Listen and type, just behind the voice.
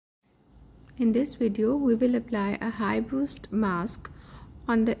In this video, we will apply a high boost mask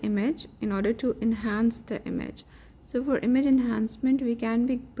on the image in order to enhance the image. So for image enhancement, we can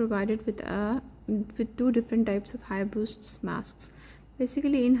be provided with two different types of high boost masks.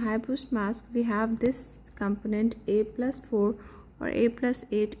 Basically, in high boost mask, we have this component A+4 or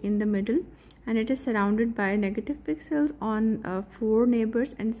A+8 in the middle, and it is surrounded by negative pixels on 4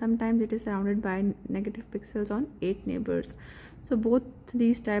 neighbors, and sometimes it is surrounded by negative pixels on 8 neighbors. So both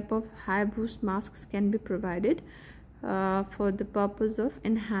these type of high boost masks can be provided for the purpose of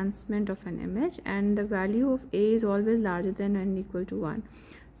enhancement of an image, and the value of A is always larger than or equal to 1.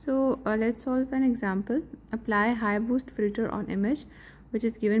 So let's solve an example. Apply high boost filter on image, which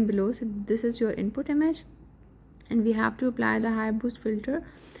is given below. So this is your input image, and we have to apply the high boost filter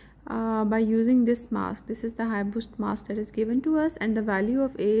by using this mask. This is the high boost mask that is given to us, and the value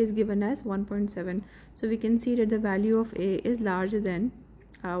of A is given as 1.7. So we can see that the value of A is larger than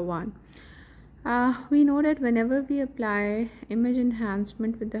 1. We know that whenever we apply image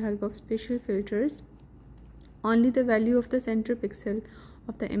enhancement with the help of spatial filters, only the value of the center pixel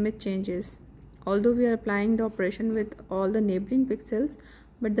of the image changes. Although we are applying the operation with all the neighboring pixels,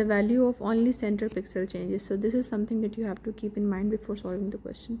 but the value of only center pixel changes. So this is something that you have to keep in mind before solving the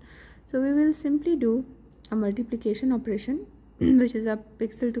question. So we will simply do a multiplication operation which is a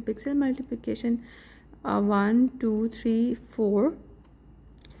pixel to pixel multiplication. 1 2 3 4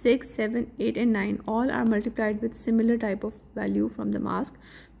 6 7 8 and 9 all are multiplied with similar type of value from the mask,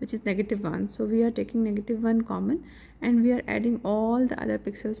 which is -1. So we are taking -1 common, and we are adding all the other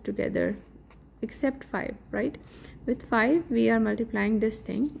pixels together except 5, right? With 5 we are multiplying this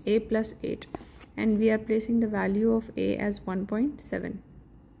thing A+8, and we are placing the value of A as 1.7.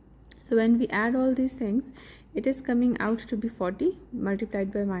 So when we add all these things, it is coming out to be 40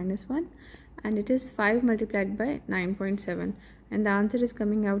 multiplied by -1, and it is 5 multiplied by 9.7, and the answer is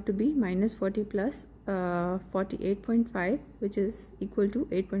coming out to be -40 plus 48.5, which is equal to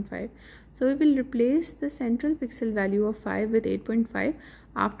 8.5. So we will replace the central pixel value of 5 with 8.5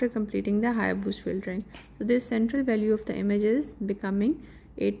 after completing the high boost filtering. So this central value of the image is becoming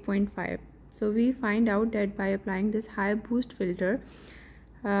 8.5. So we find out that by applying this high boost filter,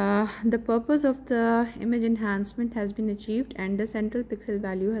 the purpose of the image enhancement has been achieved, and the central pixel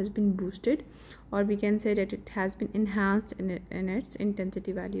value has been boosted, or we can say that it has been enhanced in its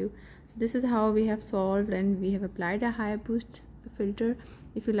intensity value. This is how we have solved, and we have applied a high boost filter.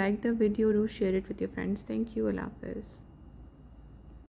 If you like the video, do share it with your friends. Thank you. Allah Hafiz.